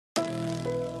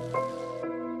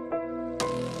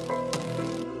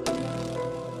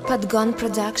Podgon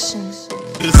Production.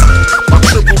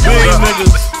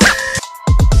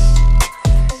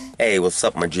 Hey, what's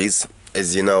up, my G's?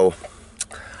 As you know,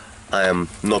 I am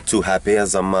not too happy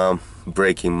as I'm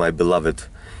breaking my beloved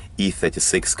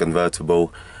E36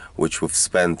 convertible, which we've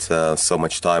spent so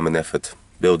much time and effort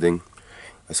building.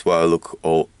 That's why I look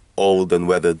all old and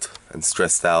weathered and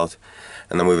stressed out,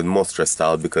 and I'm even more stressed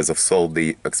out because I've sold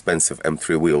the expensive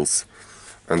M3 wheels.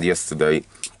 And yesterday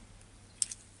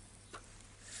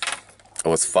I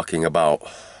was fucking about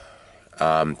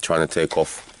trying to take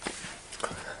off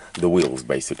the wheels.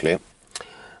 Basically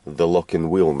the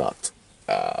lock-in wheel nut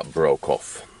broke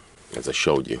off, as I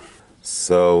showed you.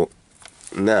 So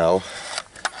now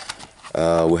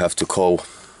we have to call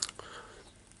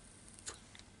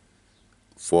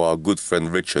for our good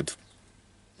friend Richard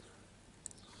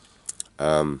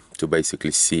to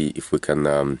basically see if we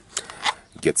can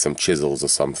get some chisels or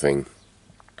something.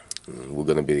 We're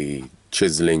gonna be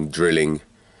chiseling, drilling.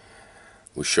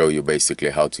 We'll show you basically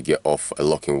how to get off a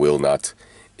locking wheel nut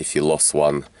if you lost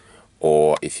one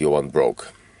or if your one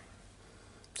broke.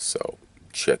 So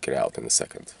check it out in a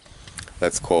second.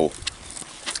 Let's call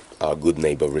our good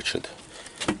neighbor Richard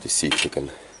to see if he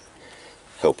can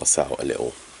help us out a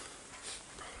little.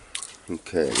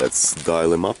 Okay, let's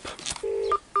dial him up.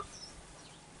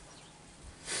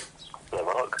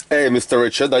 Hey, Mr.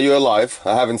 Richard, are you alive?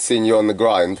 I haven't seen you on the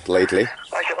grind lately.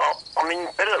 I'm in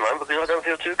bed at the moment because I don't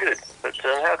feel too good. But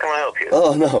how can I help you?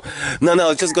 Oh, no, I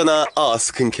was just gonna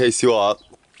ask, in case you are.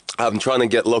 I'm trying to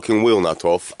get locking wheel nut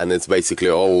off, and it's basically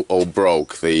all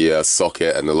broke, the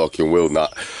socket and the locking wheel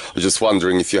nut. I was just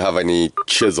wondering if you have any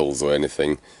chisels or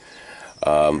anything,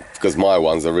 because my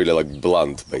ones are really like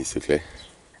blunt, basically.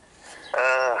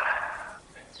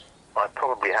 I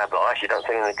probably have, but I actually don't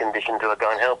think I'm in a condition to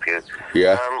go and help you.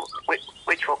 Yeah.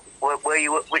 Which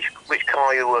car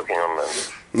are you working on then?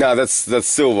 No, that's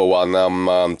silver one.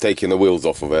 I'm taking the wheels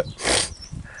off of it.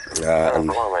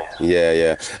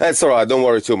 Yeah. That's alright, don't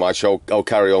worry too much. I'll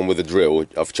carry on with the drill.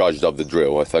 I've charged up the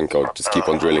drill. I think I'll just keep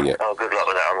on drilling it. Oh, good luck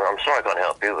with that. I'm sorry I can't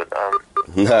help you, but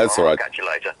no, that's alright. I'll catch you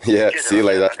later. Yeah, cheers, see you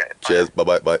later. Okay, cheers,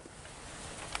 bye.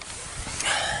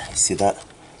 See that?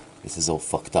 This is all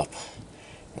fucked up.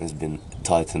 It's been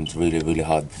tightened really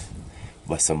hard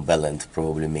by some bell end,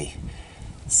 probably me.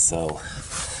 So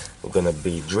we're gonna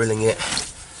be drilling it,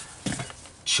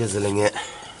 chiseling it,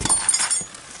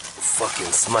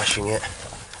 fucking smashing it.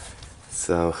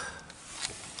 So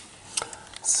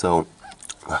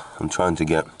I'm trying to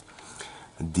get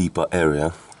a deeper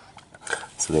area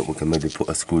so that we can maybe put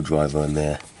a screwdriver in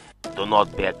there. Do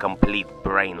not be a complete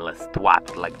brainless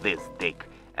twat like this, Dick,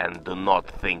 and do not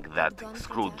think that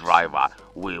screwdriver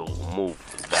will move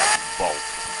that bolt.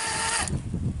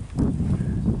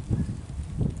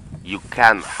 You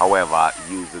can, however,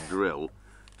 use a drill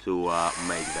to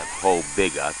make that hole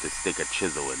bigger to stick a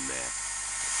chisel in there.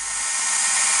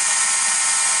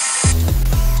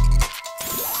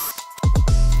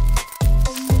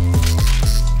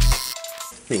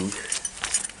 I think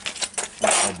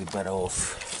that might be better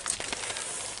off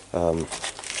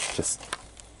just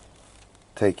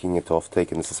taking it off,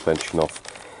 taking the suspension off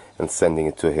and sending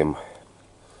it to him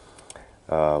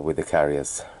with the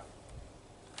carriers.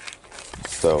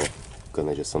 So I'm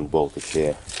gonna just unbolt it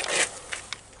here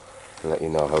and let you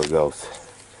know how it goes.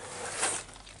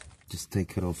 Just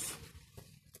take it off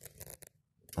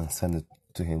and send it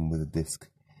to him with a disc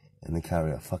and the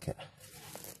carrier. Fuck it.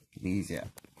 Easier.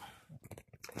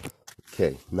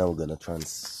 Okay, now we're gonna try and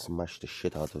smash the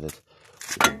shit out of it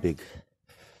with a big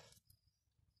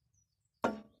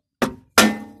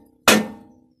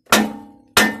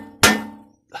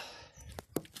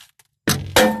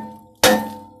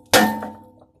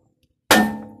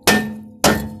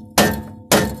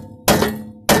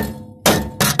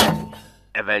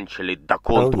Eventually the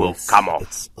cult will come off.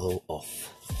 It's all off.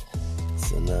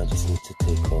 So now I just need to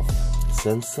take off the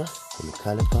sensor and the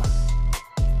caliper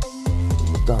and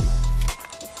we're done.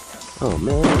 Oh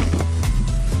man,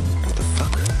 what the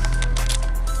fuck?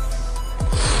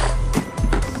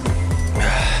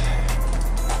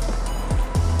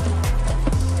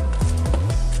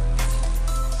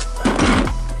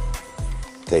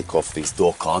 Take off these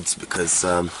door cards because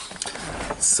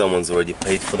someone's already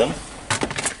paid for them.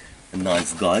 A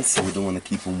nice guy, so we don't want to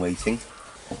keep him waiting.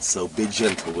 So be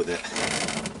gentle with it,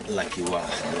 like you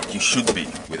should be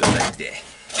with a leg there.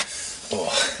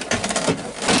 Oh,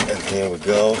 and here we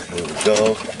go.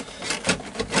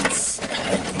 Let's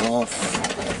hang them off.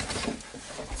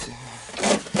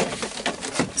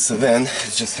 So then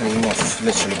it's just hanging off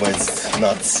literally by its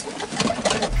nuts.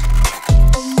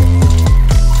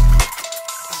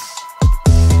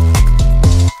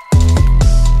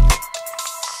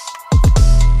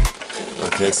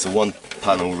 Okay, so one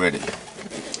panel ready.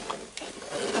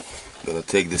 Gonna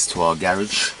take this to our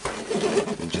garage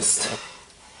and just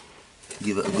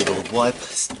give it a good old wipe,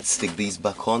 stick these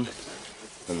back on,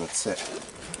 and that's it.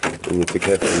 You need to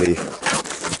carefully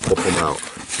pop them out.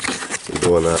 You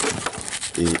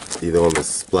don't want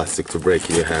this plastic to break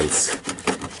in your hands,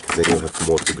 because then you'll have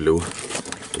more to glue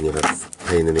and you'll have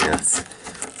pain in the ass.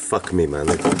 Fuck me, man,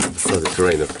 it started to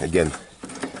rain again.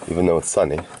 Even though it's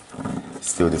sunny, it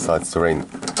still decides to rain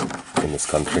in this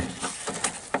country.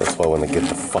 That's why I want to get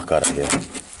the fuck out of here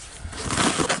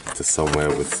to somewhere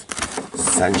with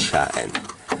sunshine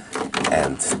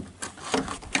and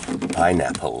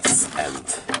pineapples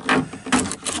and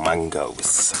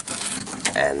mangoes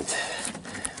and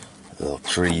little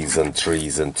trees and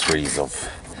trees and trees of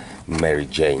Mary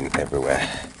Jane everywhere.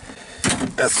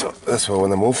 That's where I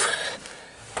want to move.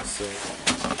 So,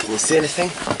 can you see anything?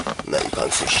 No, you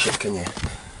can't see shit, can you?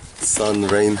 Sun,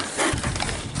 rain,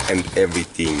 and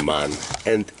everything, man.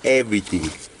 And everything.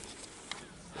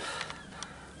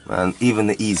 Man, even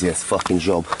the easiest fucking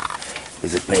job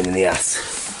is a pain in the ass.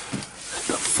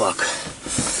 The fuck?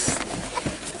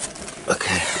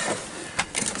 Okay.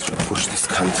 Let's try to push this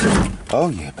cunt. Oh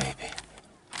yeah, baby.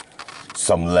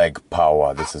 Some leg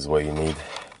power, this is what you need.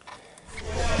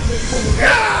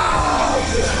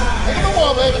 Take the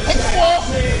wall, baby. Take the wall.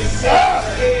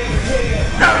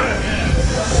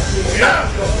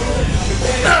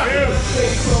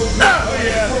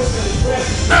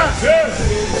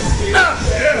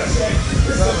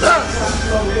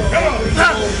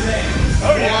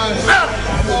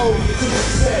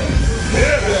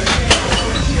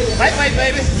 Lightweight,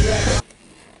 baby.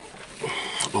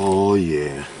 Oh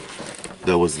yeah.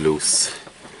 That was loose.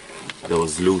 That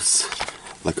was loose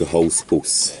like a hose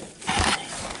puss.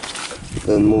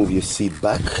 Then move your seat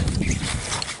back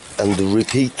and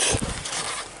repeat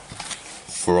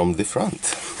from the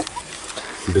front.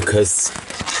 Because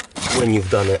when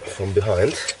you've done it from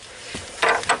behind,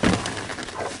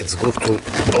 it's good to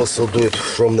also do it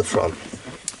from the front.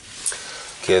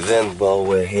 Okay, then while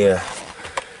we're here,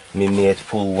 Mimi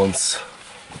pull wants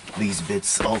these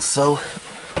bits also.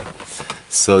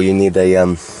 So you need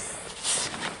a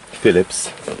Phillips.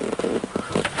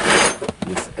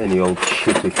 Just any old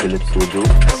shitty Phillips will do.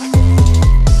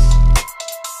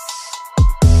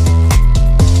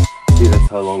 See, that's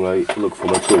how long I look for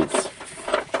my tools.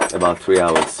 About 3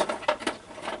 hours.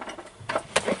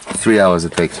 3 hours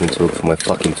it takes me to look for my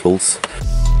fucking tools.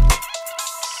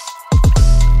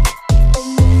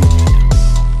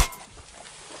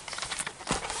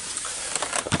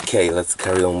 Okay, let's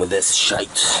carry on with this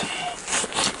shite.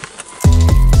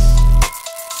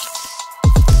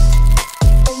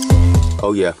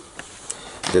 Oh yeah,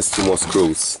 there's 2 more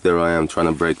screws. There I am trying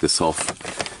to break this off,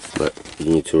 but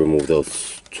you need to remove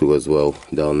those 2 as well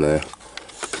down there,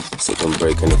 so don't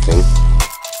break anything.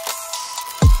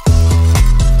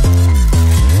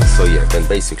 So yeah, then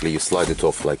basically you slide it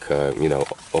off like, you know,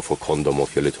 off a condom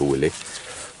off your little willy,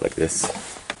 like this.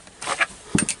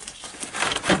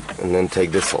 And then take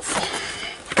this off.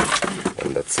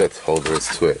 And that's it, all there is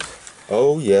to it.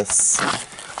 Oh yes,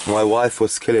 my wife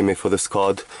was killing me for this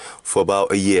card for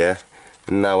about a year.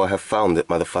 And now I have found it,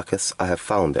 motherfuckers. I have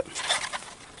found it.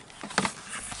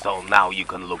 So now you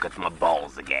can look at my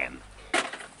balls again.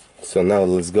 So now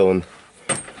let's go and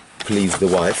please the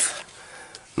wife.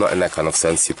 Not in that kind of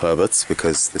sense, you perverts,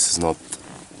 because this is not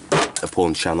a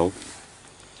porn channel.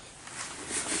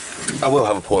 I will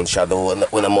have a porn channel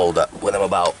when I'm older, when I'm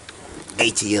about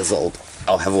 80 years old.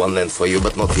 I'll have one then for you,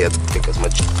 but not yet, because my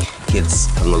kids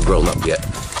have not grown up yet.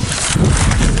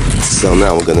 So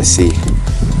now we're gonna see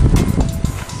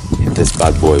if this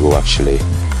bad boy will actually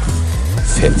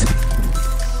fit.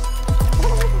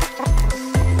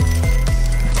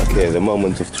 Okay, the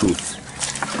moment of truth,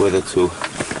 whether to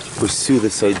pursue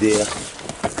this idea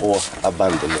or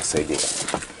abandon this idea.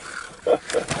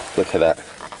 Look at that.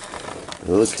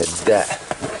 Look at that.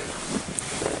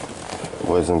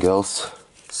 Boys and girls.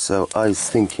 So I was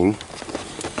thinking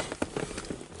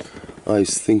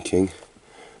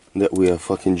that we are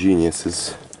fucking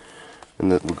geniuses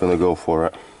and that we're gonna go for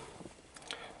it.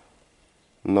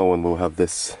 No one will have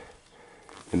this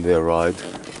in their ride.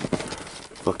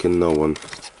 Fucking no one.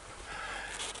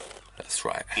 That's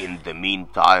right. In the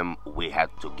meantime, we had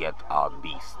to get our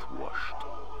beast washed.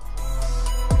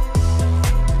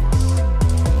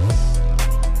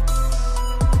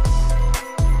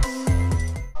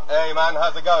 Hey man,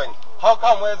 how's it going? How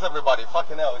come? Where's everybody?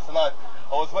 Fucking hell, it's a night.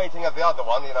 I was waiting at the other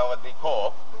one, you know, at the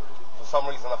core. For some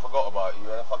reason I forgot about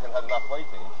you and I fucking had enough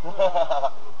waiting.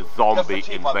 The zombie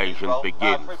invasion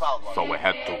begins, so we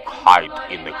had to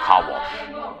hide in the car wash.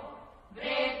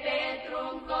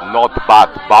 Not bad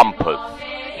bumpers,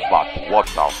 but what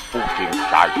a fucking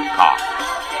shite car.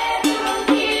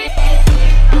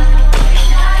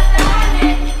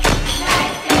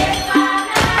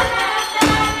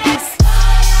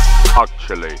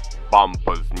 Actually,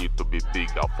 bumpers need to be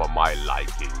bigger for my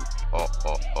liking.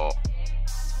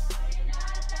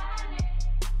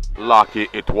 Lucky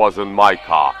it wasn't my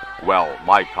car. Well,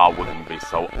 my car wouldn't be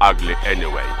so ugly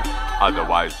anyway.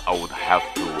 Otherwise, I would have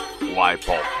to wipe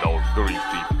off those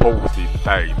greasy, pussy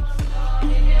stains.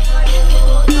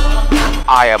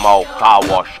 IMO Car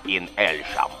Wash in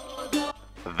Elsham.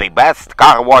 The best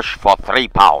car wash for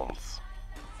 £3.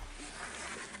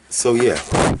 So yeah,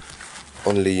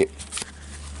 only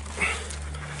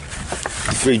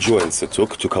 3 joints it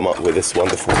took to come up with this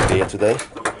wonderful idea today.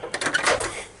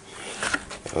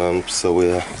 So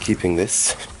we're keeping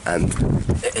this, and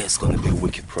it's going to be a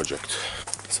wicked project.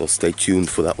 So stay tuned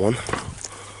for that one.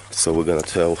 So we're going to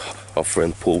tell our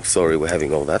friend Paul, sorry we're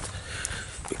having all that,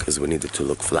 because we needed to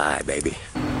look fly, baby.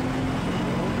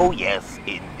 Oh yes,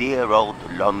 in dear old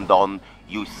London,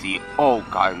 you see all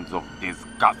kinds of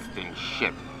disgusting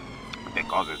shit,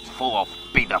 because it's full of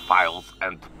pedophiles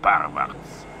and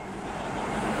perverts.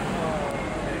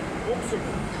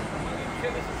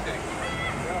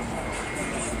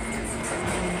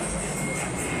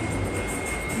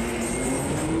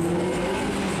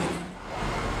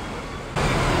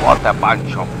 What a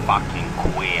bunch of fucking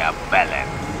queer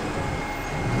villains.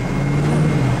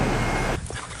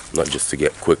 Not just to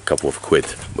get a quick couple of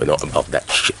quid, we're not about that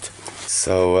shit.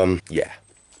 So yeah.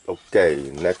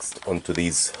 Okay, next onto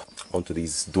these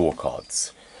door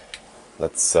cards.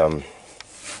 Let's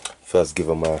first give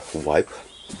them a wipe,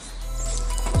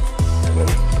 and then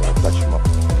touch them up.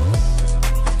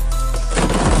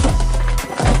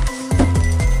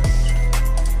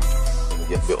 And we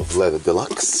get a bit of leather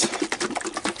deluxe.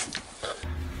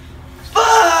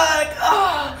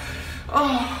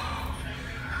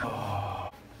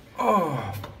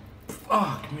 Oh,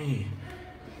 fuck me.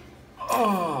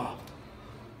 Oh,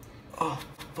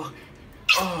 fuck.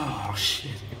 Oh,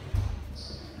 shit.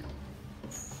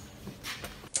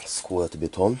 Squirt a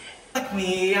bit on. Fuck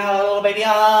me, oh, baby,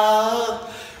 oh.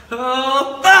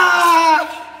 Oh, fuck!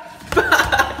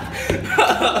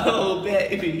 Fuck! Oh,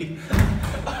 baby.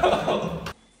 Oh.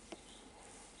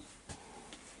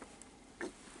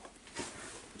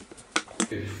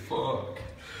 Hey, fuck.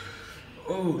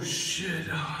 Oh, shit.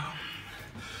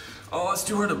 Oh, it's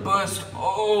too hard to bust.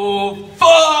 Oh,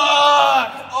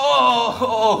 fuck!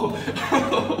 Oh,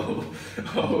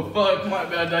 fuck, my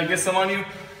bad. Did I get some on you?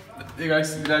 Did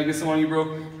I get some on you,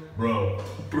 bro? Bro,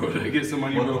 Did I get some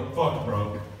on you, bro? fuck,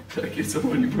 bro. Did I get some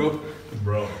on you, bro?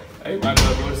 Bro, Hey, my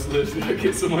bad, bro. Slips. Did I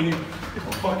get some on you?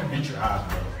 I'll fucking beat your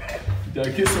ass, bro. Did I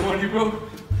get some on you, bro? Bro,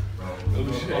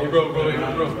 Oh, shit. Hey, bro. Bro,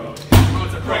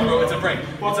 it's a prank, bro. It's a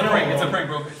prank,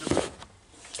 bro.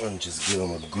 And just give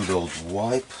them a good old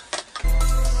wipe.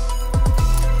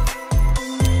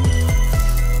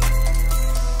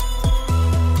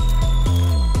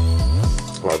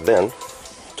 Right then,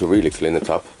 to really clean it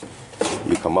up,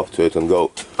 you come up to it and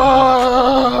go,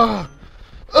 ah!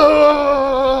 Ah!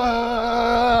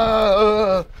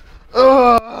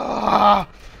 Ah!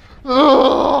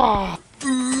 Ah!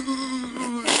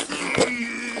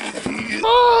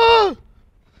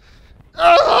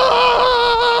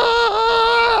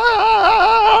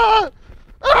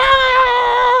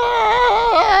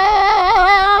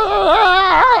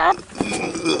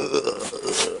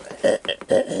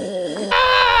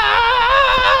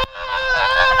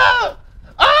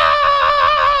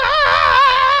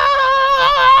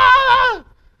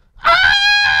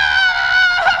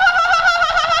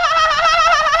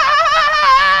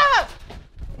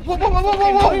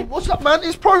 Whoa, what's up, man?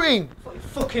 It's protein.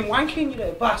 Fucking wanking, you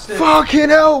little bastard. Fucking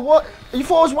hell, what? You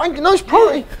thought I was wanking? No, it's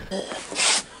protein.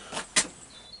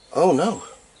 oh no,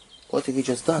 what have you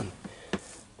just done?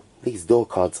 These door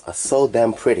cards are so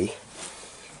damn pretty.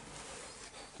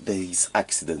 These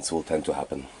accidents will tend to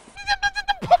happen.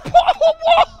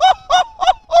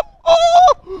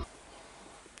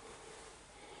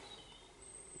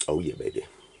 Oh yeah, baby.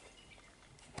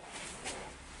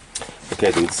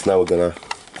 Okay dudes, now we're gonna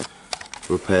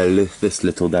repair this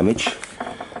little damage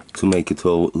to make it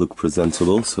all look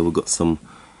presentable. So we've got some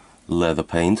leather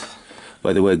paint.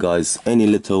 By the way guys, any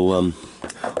little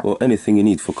or anything you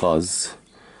need for cars,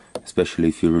 especially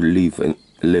if you live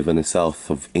in the south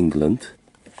of England,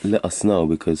 let us know,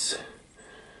 because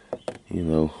you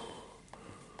know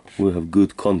we have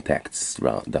good contacts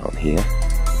down here.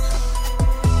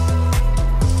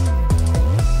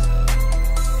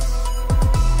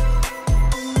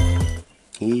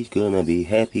 He's gonna be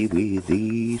happy with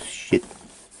this shit.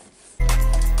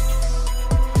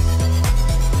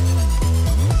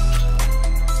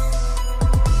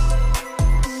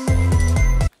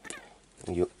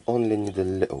 You only need a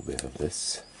little bit of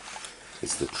this.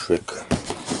 It's the trick.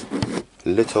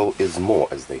 Little is more,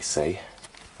 as they say.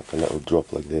 Like a little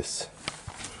drop like this.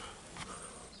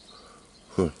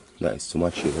 That is too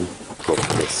much even. Drop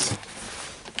this.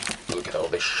 Look at all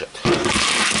this shit.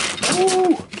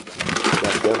 Ooh!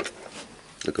 That's good.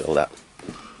 Look at all that.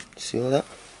 See all that?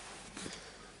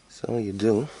 That's all you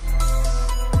do.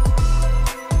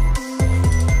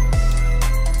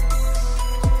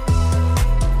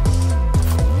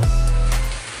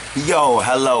 Yo,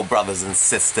 hello brothers and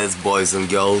sisters, boys and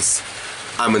girls.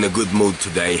 I'm in a good mood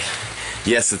today.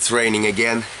 Yes, it's raining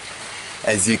again,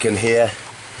 as you can hear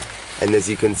and as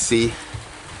you can see.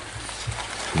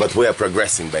 But we are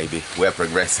progressing, baby. We are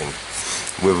progressing.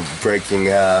 We're breaking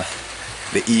the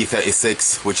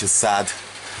E36, which is sad.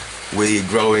 We're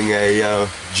growing a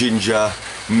ginger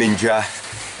ninja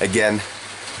again,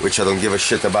 which I don't give a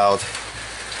shit about.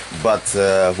 But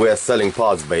we are selling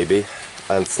parts, baby,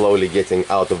 and slowly getting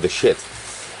out of the shit.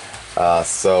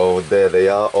 So there they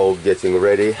are, all getting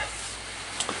ready.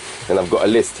 And I've got a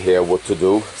list here what to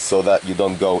do so that you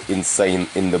don't go insane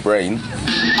in the brain.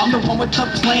 I'm the one with the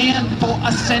plan for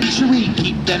a century.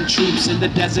 Keep them troops in the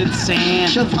desert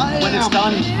sand. When it's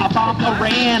done, I bomb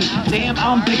Iran. Damn,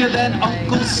 I'm bigger than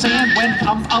Uncle Sam. When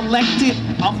I'm elected,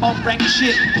 I'm a wreck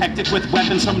shit. Hectic with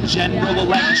weapons from General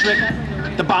Electric.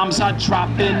 The bombs are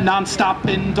dropping,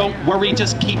 non-stopping. Don't worry,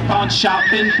 just keep on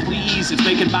shopping, please. It's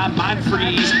making my mind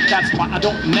freeze. That's why I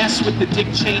don't mess with the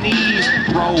Dick Cheneys.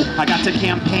 Bro, I got to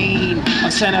campaign. A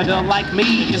senator like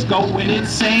me is going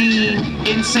insane.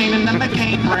 Insane in the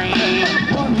McCain brain.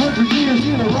 100 years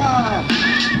in a row.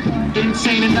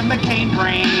 Insane in the McCain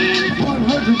brain.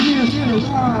 100 years in a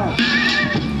row.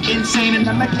 Insane in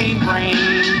the McCain brain.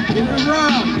 In a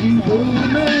row, we will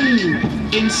remain.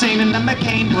 Insane in the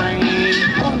McCain brain.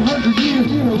 100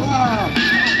 years in a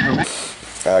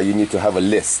row. You need to have a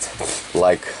list.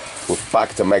 Like with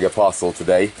packed a mega parcel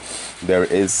today, there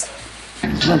is.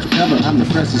 Front cover, I'm the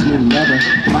press's new leather.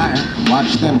 Fire,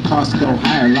 watch them costs go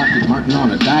higher. Lockwood Martin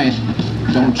on a diet.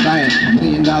 Don't try it. $1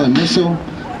 million missile,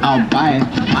 I'll buy it.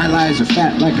 My lies are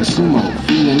fat like a sumo,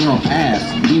 feeling your ass,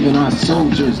 leaving our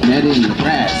soldiers dead in the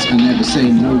grass. I never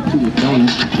say no to a donor.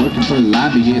 Working for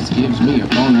lobbyists gives me a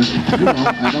boner. You know,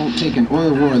 I don't take an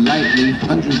oil war lightly.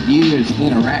 100 years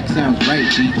in Iraq sounds right,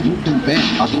 G. You can bet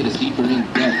I'll get us deeper in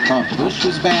debt. Thought Bush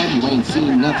was bad, you ain't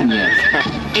seen nothing yet.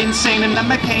 Insane in the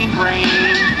McCain brain.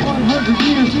 100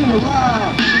 years in a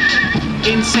row.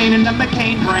 Insane in the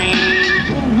McCain brain.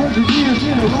 100 years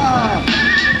in a row.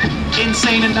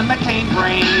 Insane in the McCain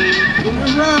brain. In a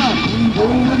row, we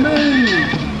will remain.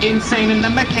 Insane in the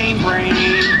McCain brain.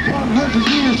 100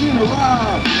 years in a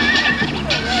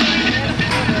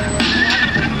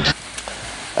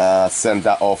row. Send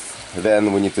that off.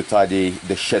 Then we need to tidy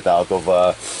the shit out of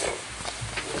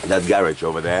that garage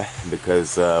over there,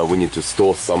 because we need to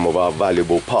store some of our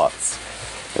valuable parts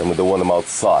and we don't want them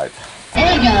outside.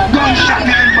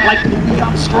 Like me,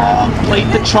 I'm strong. Play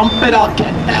the trumpet, I'll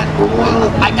get that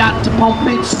oil. I got to pump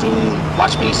it soon.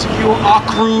 Watch me secure our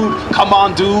crew. Come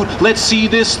on, dude, let's see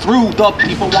this through. The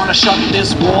people wanna shut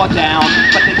this war down,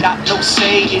 but they got no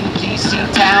say in DC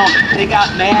town. They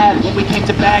got mad when we came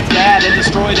to Baghdad and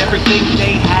destroyed everything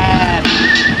they had.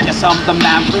 Yes, I'm the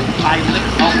maverick pilot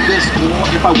of this war.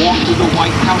 If I walk through the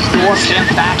White House door,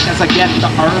 stand back as I get the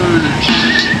urge.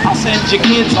 I'll send your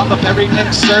kids on the very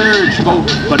next surge. Vote,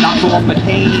 but not for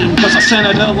McCain, cause a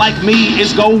senator like me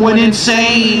is going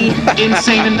insane.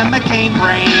 Insane in the McCain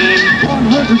brain.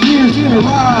 100 years in a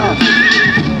row.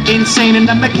 Insane in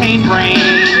the McCain brain.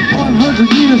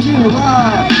 100 years in a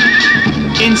row.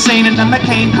 Insane in the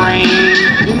McCain brain.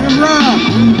 In a row,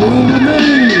 we will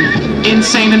remain.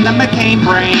 Insane in the McCain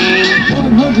brain.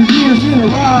 100 years in a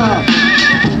row.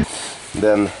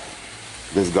 Then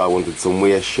this guy wanted some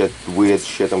weird shit.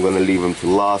 I'm gonna leave him to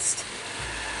last.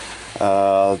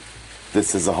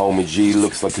 This is a homie G,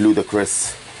 looks like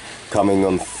Ludacris coming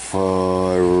on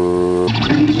for. I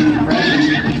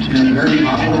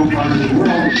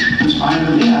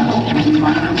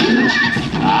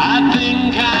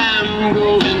think I'm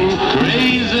going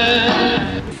crazy.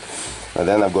 And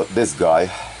then I've got this guy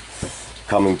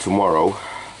coming tomorrow.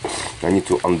 I need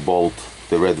to unbolt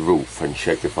the red roof and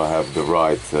check if I have the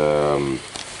right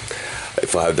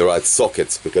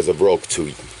sockets, because I broke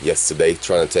two yesterday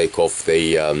trying to take off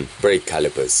the brake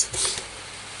calipers.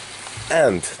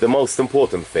 And the most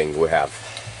important thing we have,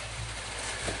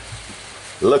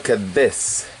 look at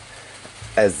this.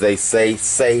 As they say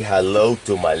hello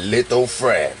to my little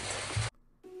friend.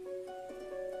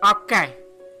 Okay,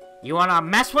 you wanna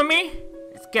mess with me?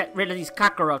 Let's get rid of these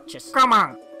cockroaches. Come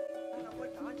on.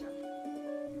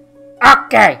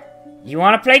 Okay, You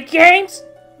wanna play games?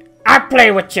 I'll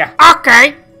play with you.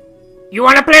 Okay. You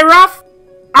wanna play rough?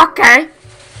 Okay.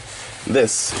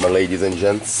 This, my ladies and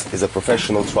gents, is a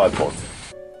professional tripod.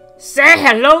 Say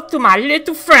hello to my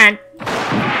little friend.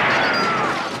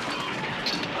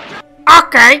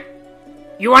 Okay.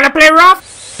 You wanna play rough?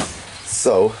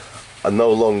 So, I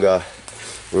no longer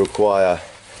require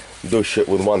do shit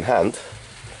with one hand.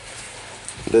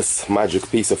 This magic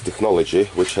piece of technology,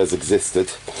 which has existed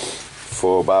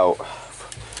for about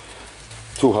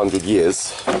 200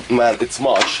 years. Man, it's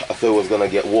March. I thought it was gonna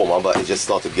get warmer, but it just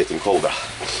started getting colder.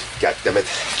 God damn it.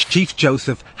 Chief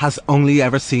Joseph has only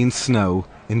ever seen snow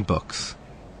in books.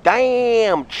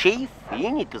 Damn, Chief, you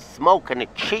need to smoke and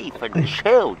chief and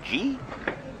chill, G.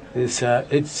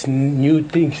 It's new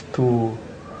things to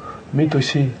me to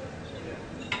see,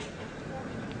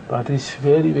 but it's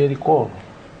very, very cold.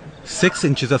 6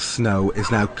 inches of snow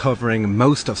is now covering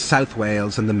most of South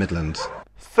Wales and the Midlands.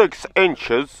 6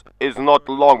 inches is not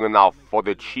long enough for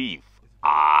the Chief.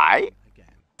 Aye?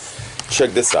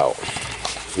 Check this out.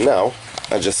 Now,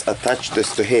 I just attach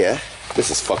this to here. This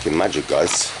is fucking magic,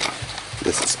 guys.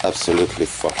 This is absolutely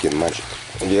fucking magic.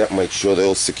 Yeah, make sure they're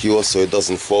all secure so it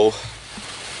doesn't fall.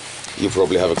 You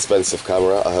probably have expensive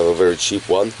camera. I have a very cheap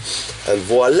one. And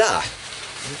voila!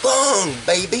 Boom,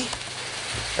 baby!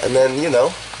 And then, you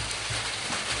know,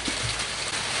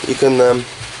 you can, I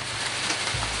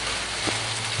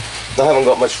haven't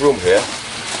got much room here,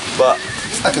 but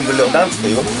I can do a little dance for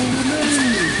you.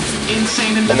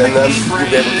 And then you'll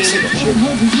be able to see that shit.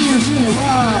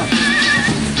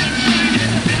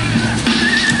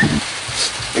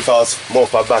 If I was more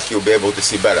far back, you'll be able to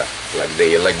see better, like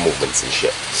the leg movements and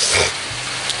shit.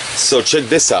 So check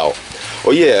this out.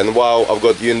 Oh yeah, and while I've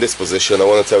got you in this position, I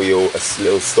want to tell you a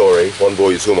little story. Won't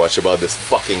bore you too much about this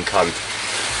fucking cunt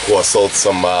who assaulted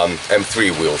some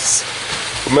M3 wheels.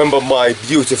 Remember my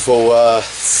beautiful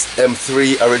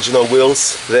M3 original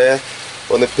wheels there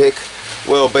on the pic?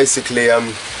 Well, basically,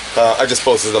 I just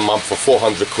posted them up for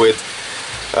 400 quid.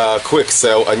 Quick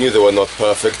sale. I knew they were not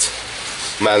perfect.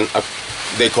 Man,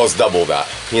 they cost double that.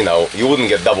 You know, you wouldn't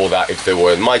get double that if they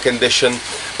were in my condition.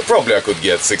 Probably I could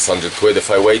get 600 quid if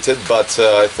I waited, but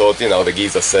I thought, you know, the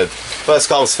geezer said, first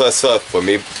comes, first served for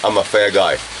me. I'm a fair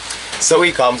guy. So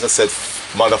he comes, I said,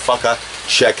 motherfucker,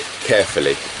 check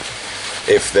carefully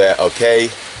if they're okay,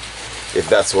 if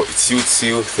that's what suits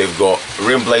you. They've got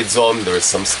rim blades on, there is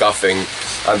some scuffing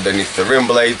underneath the rim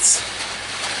blades.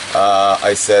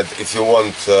 I said, if you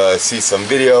want to see some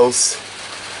videos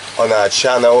on our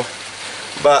channel,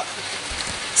 but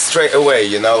straight away,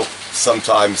 you know,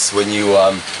 sometimes when you,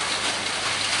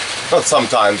 not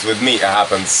sometimes, with me it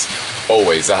happens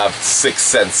always. I have sixth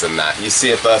sense in that. You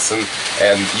see a person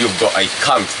and you've got a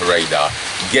cunt radar,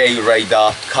 gay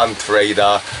radar, cunt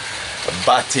radar,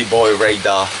 batty boy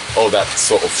radar, all that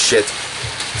sort of shit.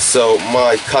 So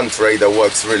my cunt radar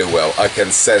works really well. I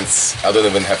can sense, I don't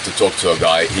even have to talk to a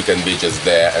guy, he can be just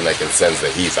there and I can sense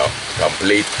that he's a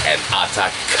complete and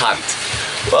utter cunt.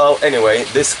 Well, anyway,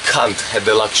 this cunt had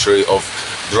the luxury of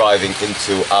driving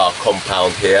into our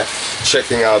compound here,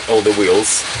 checking out all the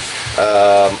wheels.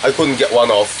 I couldn't get one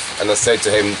off, and I said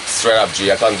to him straight up,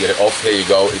 G, I can't get it off, here you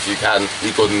go, if you can.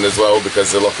 He couldn't as well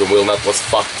because the locking wheel nut was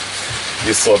fucked.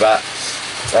 You saw that.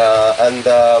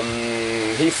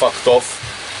 He fucked off.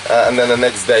 And then the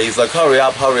next day he's like, hurry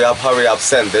up, hurry up, hurry up,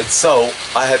 send it. So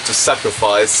I had to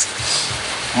sacrifice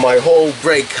my whole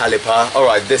brake caliper.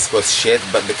 Alright, this was shit,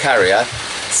 but the carrier,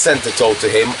 sent it all to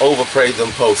him, overpaid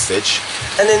on postage,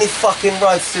 and then he fucking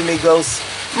writes to me, goes,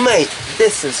 mate,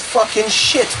 this is fucking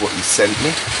shit what you sent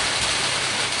me.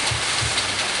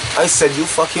 I said, you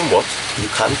fucking what? You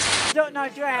can't. Don't know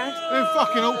drowned. Them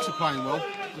fucking Hawks are playing well,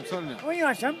 I'm telling you. Well, you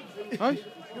want some? Hey?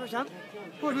 You want some?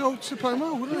 Well, the Hawks are playing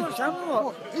well, wouldn't You they? want some or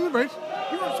what? Are you read?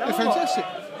 You want some They're or what? fantastic.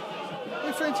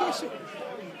 They're fantastic.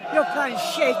 You're playing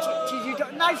shit till you've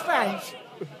got no fans.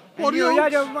 What And are you're you? a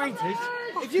load of wankers.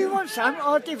 If you want some,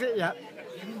 I'll give it you.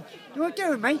 You want to do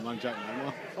with me? I'm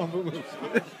joking,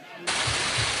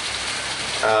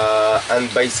 And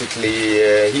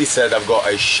basically he said I've got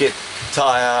a shit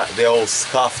tire, they're all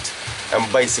scuffed,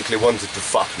 and basically wanted to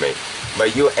fuck me.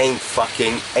 But you ain't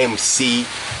fucking MC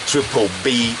Triple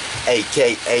B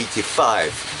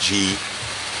AK-85 G.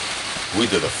 We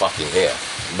do the fucking here.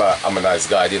 But I'm a nice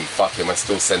guy, I didn't fuck him, I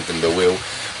still sent him the wheel,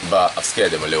 but I've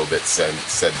scared him a little bit,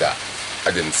 said that. I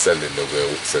didn't send him the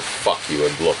wheel, said fuck you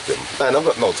and blocked him. Man, I've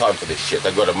got no time for this shit,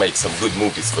 I gotta make some good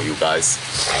movies for you guys.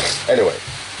 Anyway.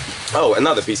 Oh,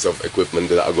 another piece of equipment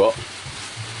that I got.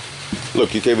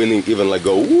 Look, you can even like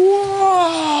go, whoa,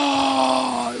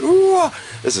 whoa.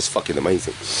 This is fucking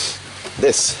amazing.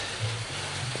 This,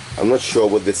 I'm not sure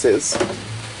what this is.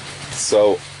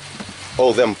 So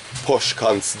all them posh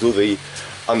cunts do the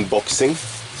unboxing.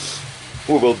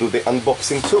 We will do the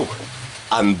unboxing too.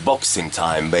 Unboxing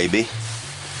time, baby.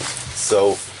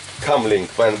 So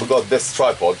Camlink, man, we got this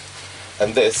tripod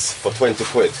and this for 20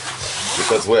 quid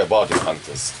because we're bargain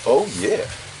hunters. Oh yeah.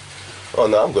 Oh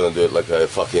no, I'm gonna do it like a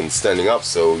fucking standing up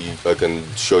so I can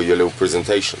show you a little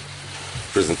presentation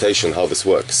how this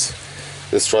works.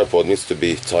 This tripod needs to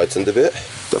be tightened a bit.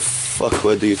 The fuck,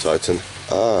 where do you tighten?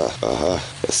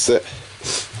 That's it.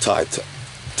 Tight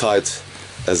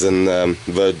as in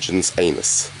virgin's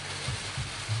anus.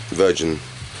 Virgin,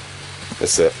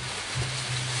 that's it.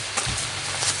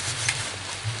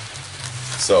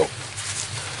 So,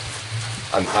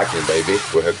 unpacking, baby.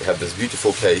 We have this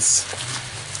beautiful case.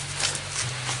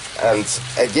 And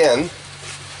again,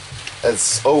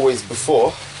 as always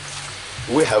before,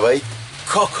 we have a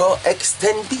Coco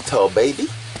Extendito, baby.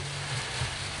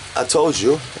 I told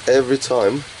you, every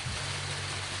time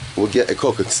we get a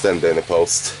Coco extender in the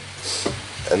post.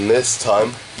 And this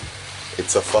time,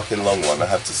 it's a fucking long one. I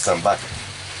have to stand back.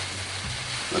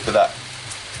 Look at that.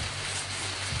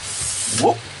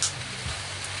 Whoop.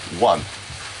 One.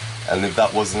 And if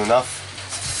that wasn't enough,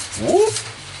 whoop.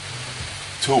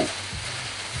 Two.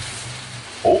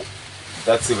 Oh,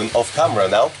 that's even off camera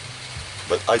now.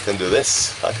 But I can do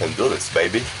this. I can do this,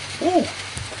 baby. Woo!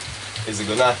 Is it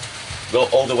gonna go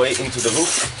all the way into the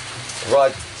roof?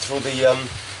 Right through the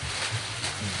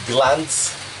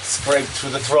glands? Sprayed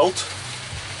through the throat?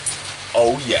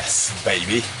 Oh yes,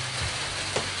 baby.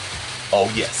 Oh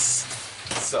yes.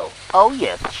 So. Oh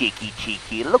yes,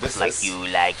 cheeky. Looks like you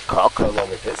like cock. How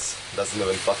long it is? Doesn't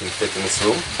even fucking fit in this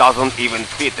room. Doesn't even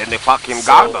fit in the fucking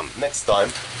garden. Next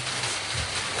time,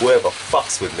 whoever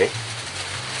fucks with me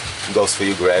goes for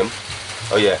you, Graham.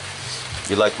 Oh yeah,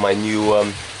 you like my new,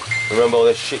 remember all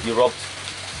that shit you robbed?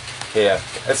 Here,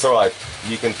 it's alright,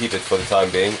 you can keep it for the time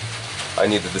being. I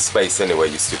needed the space anyway,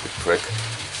 you stupid prick.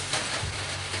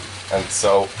 And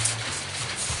so,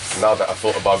 now that I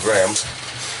thought about Graham,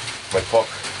 my cock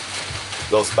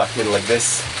goes back in like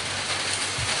this,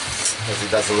 because he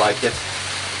doesn't like it.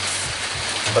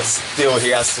 But still he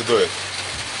has to do it.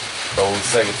 But we'll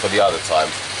save it for the other time.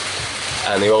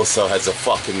 And he also has a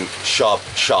fucking sharp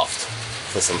shaft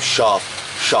for some sharp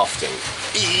shafting.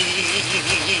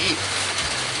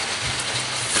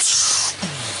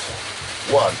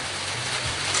 One,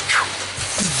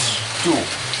 two,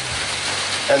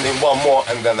 and then one more,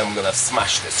 and then I'm gonna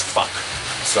smash this fuck.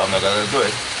 So I'm not gonna do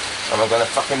it. I'm not gonna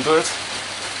fucking do it.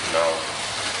 No.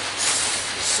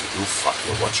 So you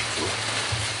fucking what you do.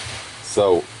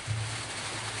 So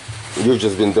you've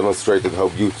just been demonstrated how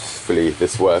beautifully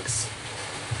this works.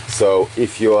 So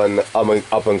if you're an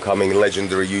up-and-coming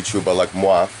legendary YouTuber like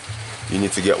moi, you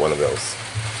need to get one of those.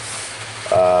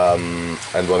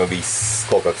 And one of these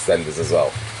Coco extenders as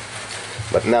well.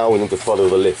 But now we need to follow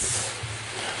the list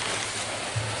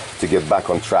to get back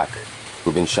on track.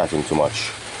 We've been chatting too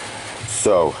much.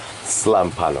 So,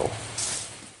 slam panel.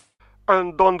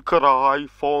 And don't cry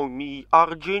for me,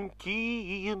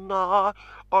 Argentina.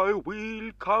 I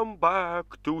will come back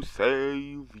to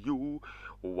save you.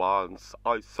 Once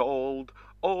I sold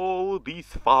all these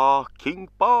fucking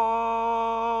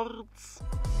parts.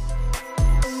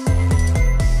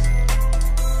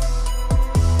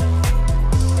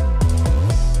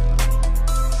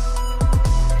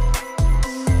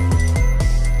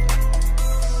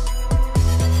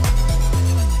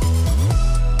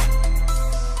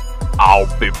 I'll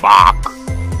be back.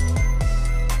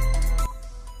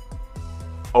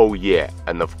 Oh yeah,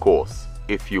 and of course,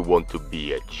 if you want to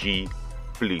be a G,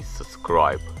 please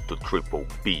subscribe to Triple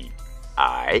B.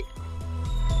 Aight?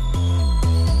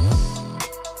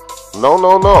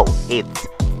 No, it's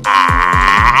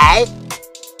aight.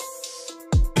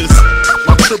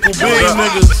 My Triple B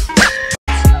niggas.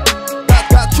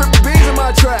 Got Triple B's in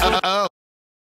my trap.